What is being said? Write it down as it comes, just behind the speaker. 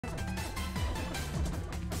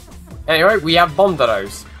Anyway, we have bomb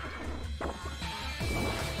dittos.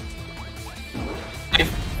 I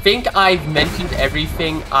think I've mentioned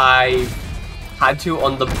everything I had to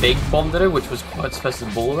on the big bomb ditto, which was Quirts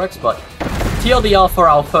versus Bullrex, but TLDR for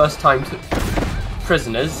our first time to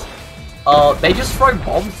prisoners, they just throw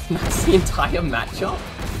bombs, and that's the entire matchup.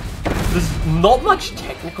 There's not much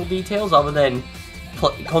technical details other than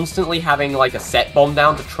constantly having like a set bomb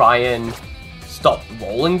down to try and stop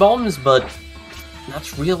rolling bombs, but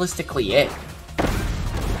that's realistically it.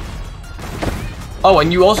 Oh,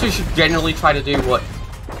 and you also should generally try to do what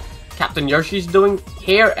Captain Yoshi's doing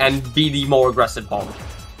here and be the more aggressive bomb.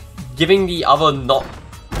 Giving the other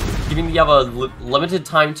limited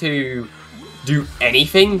time to do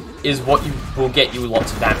anything is what will get you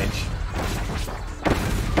lots of damage.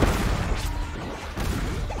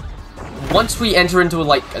 Once we enter into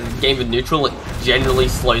like a game with neutral, it generally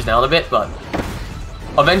slows down a bit, but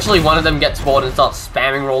eventually one of them gets bored and starts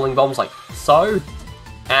spamming rolling bombs like so,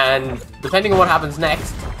 and depending on what happens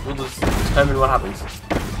next, we'll just determine what happens.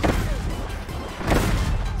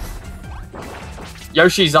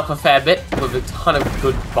 Yoshi's up a fair bit with a ton of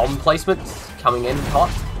good bomb placements coming in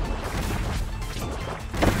hot.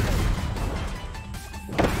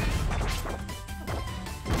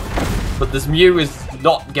 But this Mew is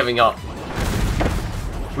not giving up.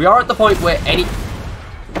 We are at the point where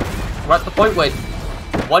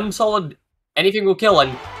one solid anything will kill,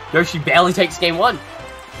 and Yoshi barely takes game one.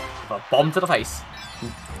 A bomb to the face.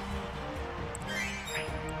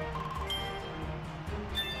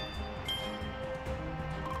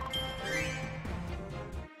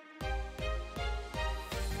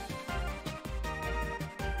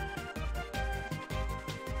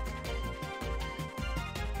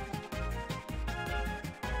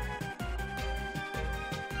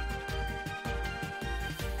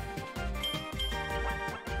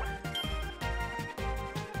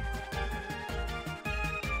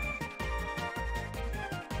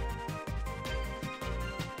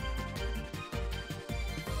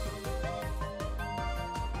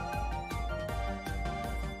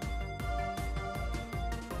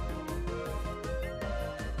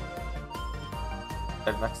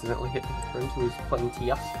 I've accidentally hit my friend who was playing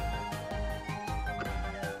TF.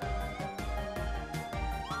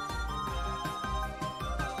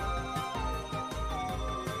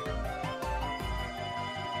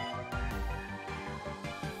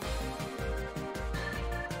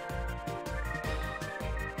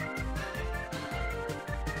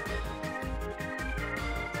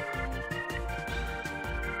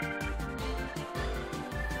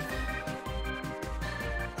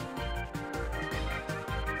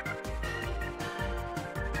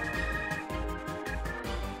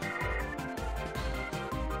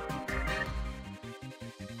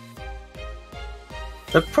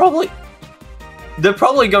 They're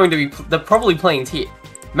probably playing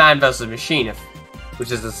Man vs. Machine,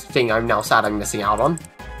 which is this thing I'm now sad I'm missing out on.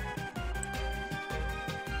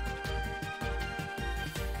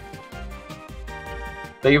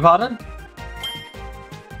 Beg your pardon?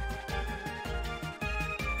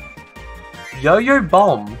 Yo-Yo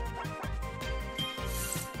Bomb.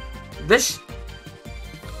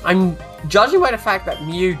 I'm judging by the fact that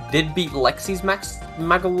Mew did beat Lexi's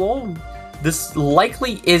Magalore. This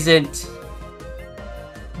likely isn't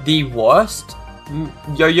the worst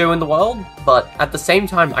Yo-Yo in the world, but at the same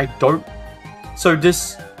time, I don't. So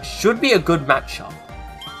this should be a good matchup.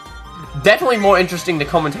 Definitely more interesting to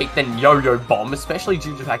commentate than Yo-Yo Bomb, especially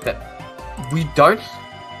due to the fact that we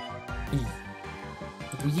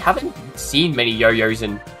haven't seen many Yo-Yos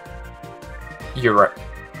in Europe.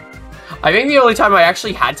 I think the only time I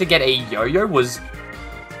actually had to get a Yo-Yo was...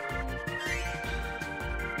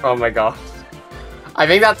 Oh my gosh. I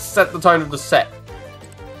think that set the tone of the set.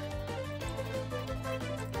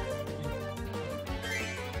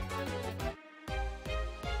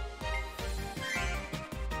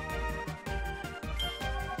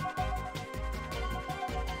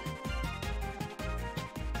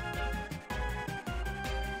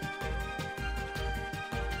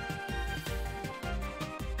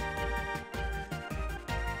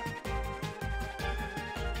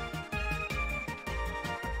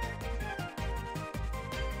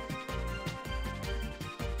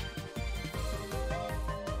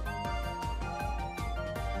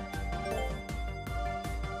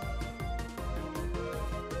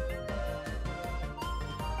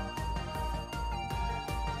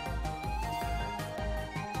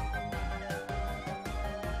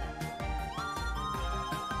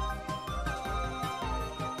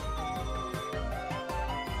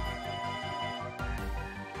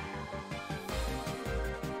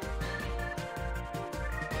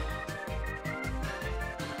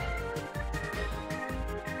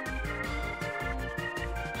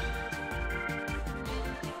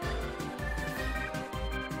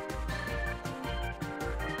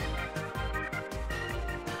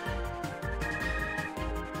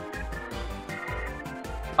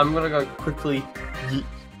 I'm gonna go quickly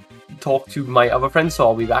talk to my other friends, so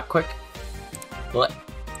I'll be back quick. Let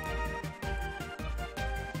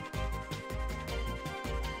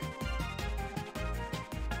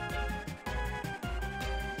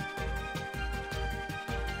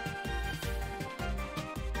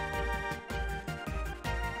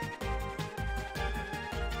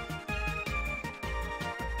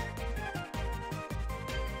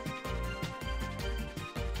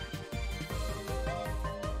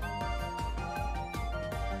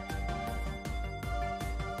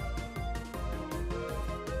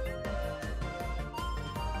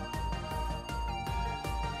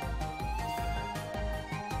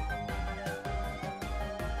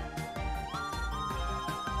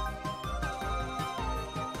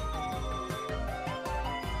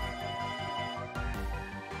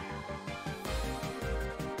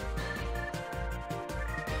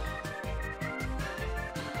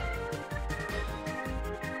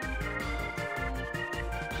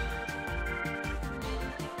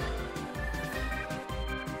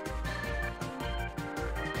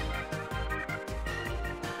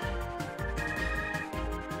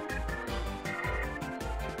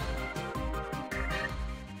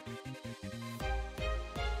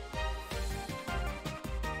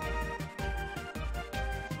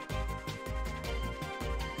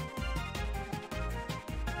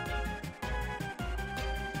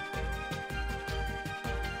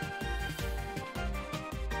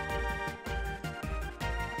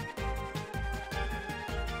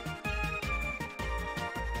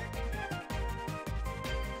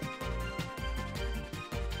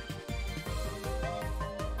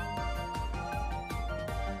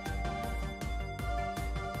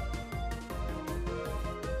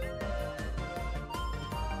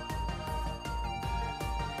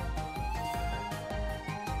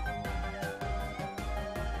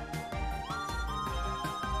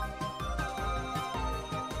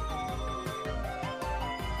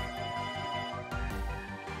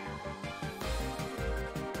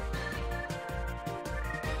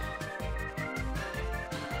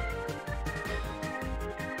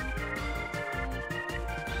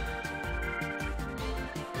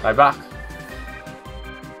I'm back.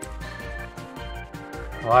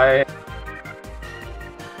 Why?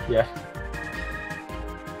 Yeah.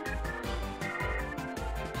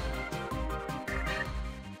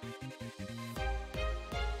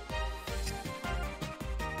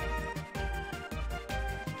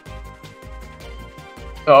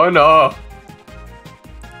 Oh no.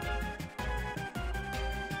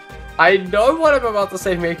 I know what I'm about to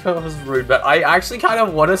say may come as rude, but I actually kind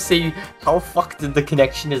of want to see how fucked the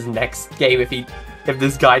connection is next game if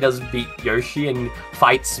this guy doesn't beat Yoshi and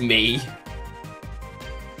fights me.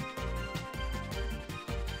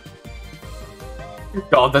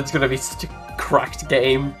 God, that's gonna be such a cracked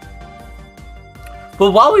game.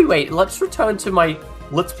 But while we wait, let's return to my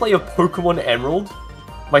Let's Play of Pokemon Emerald.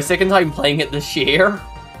 My second time playing it this year.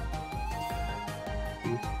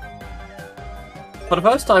 For the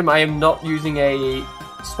first time, I am not using a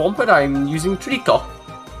Swampert, I'm using Trico.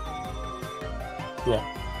 Yeah.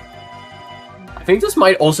 I think this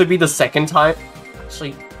might also be the second time.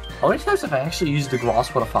 Actually, how many times have I actually used the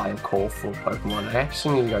Grass Water Fire Call for Pokemon? I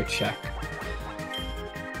actually need to go check.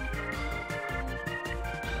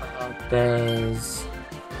 There's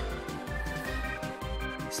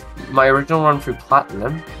my original run through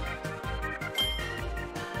Platinum.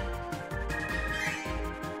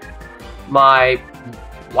 My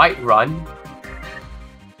White run.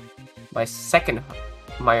 My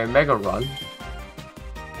Omega run.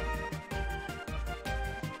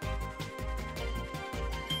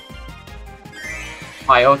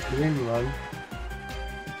 My Ultimate run.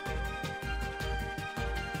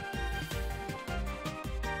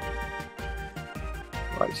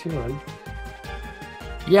 Run.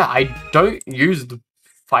 Yeah, I don't use the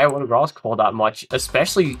Fire Water Grass Claw that much,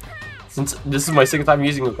 especially since this is my second time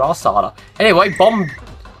using the Grass Starter. Anyway, Bomb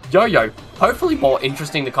Yoyo, hopefully more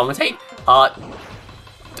interesting to commentate.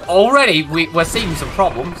 Already we're seeing some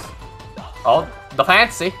problems. Oh, the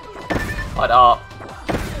fancy. But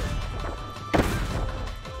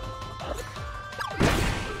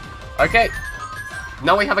okay.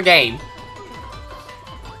 Now we have a game.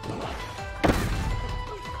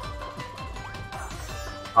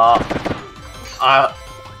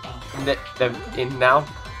 They're in now.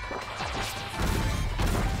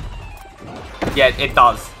 Yeah, it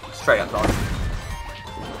does. Straight up does.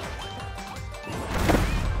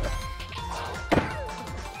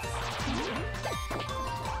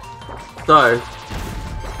 So,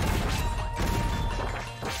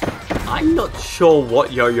 I'm not sure what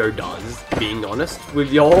Yoyo does, being honest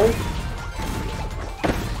with y'all.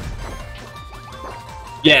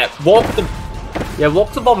 Yeah, walk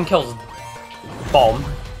the bomb kills bomb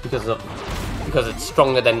because it's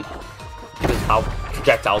stronger than because of how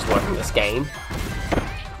projectiles work in this game.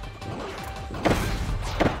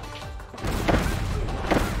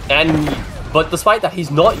 But despite that,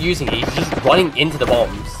 he's not using it, he's just running into the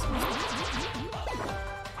bombs.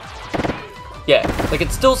 Yeah, like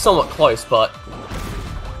it's still somewhat close, but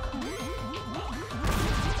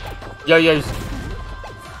Yoyo's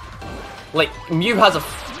like you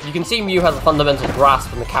can see Mew has a fundamental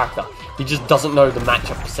grasp on the character. He just doesn't know the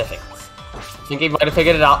matchup specifics. I think he might have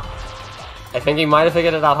figured it out. I think he might have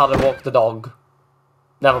figured it out how to walk the dog.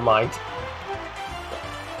 Never mind.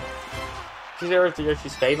 2-0 to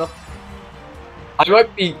Yoshi's favor. I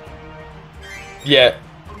might be... Yeah.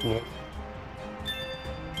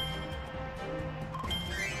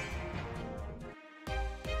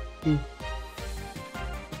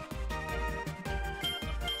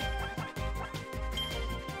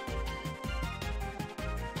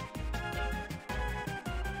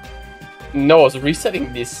 No, I was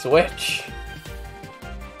resetting this Switch.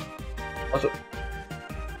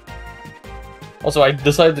 Also, I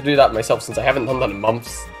decided to do that myself since I haven't done that in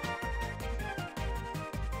months.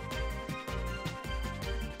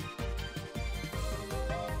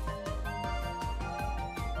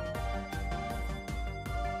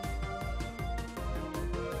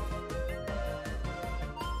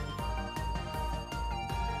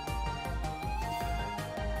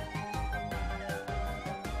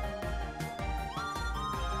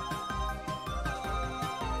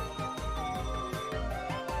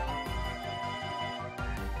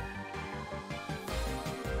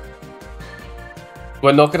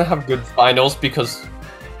 We're not gonna have good finals because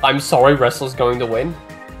I'm sorry, Wrestler's going to win.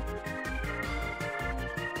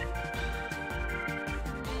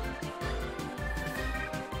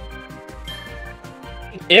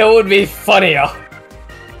 It would be funnier.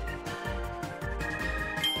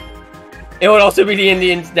 It would also be the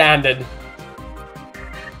Indian standard.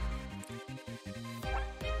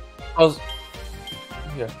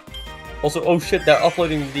 Yeah. Also, oh shit, they're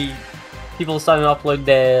uploading people are starting to upload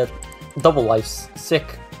their double lives.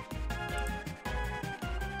 Sick.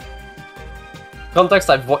 Context,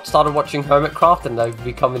 I've started watching Hermitcraft and I've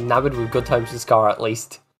become enamored with Good Times with Scar at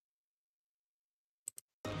least.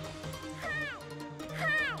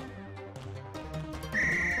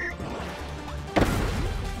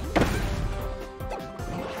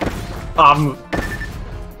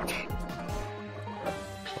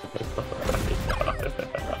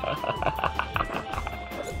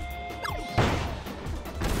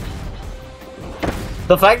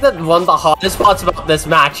 The fact that one of the hardest parts about this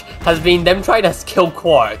match has been them trying to kill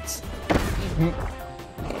Quartz.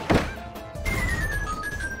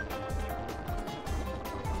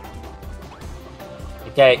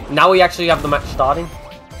 Okay, now we actually have the match starting.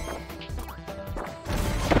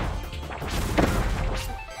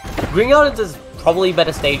 Green Gardens is probably a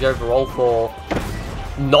better stage overall for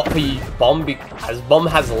not the Bomb, as Bomb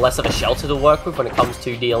has less of a shelter to work with when it comes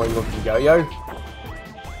to dealing with the Yoyo.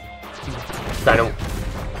 Trying to...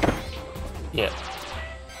 Yeah.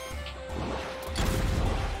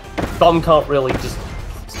 Bomb can't really just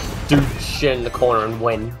do shit in the corner and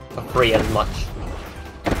win for free as much.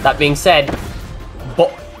 That being said,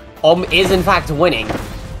 Bomb is in fact winning.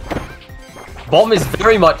 Bomb is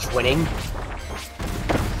very much winning.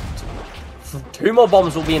 2 more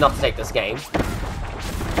bombs will be enough to take this game.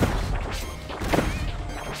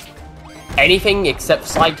 Anything except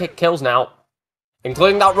sidekick kills now.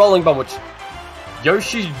 Including that rolling bomb, which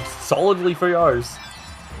Yoshi solidly 3-0s.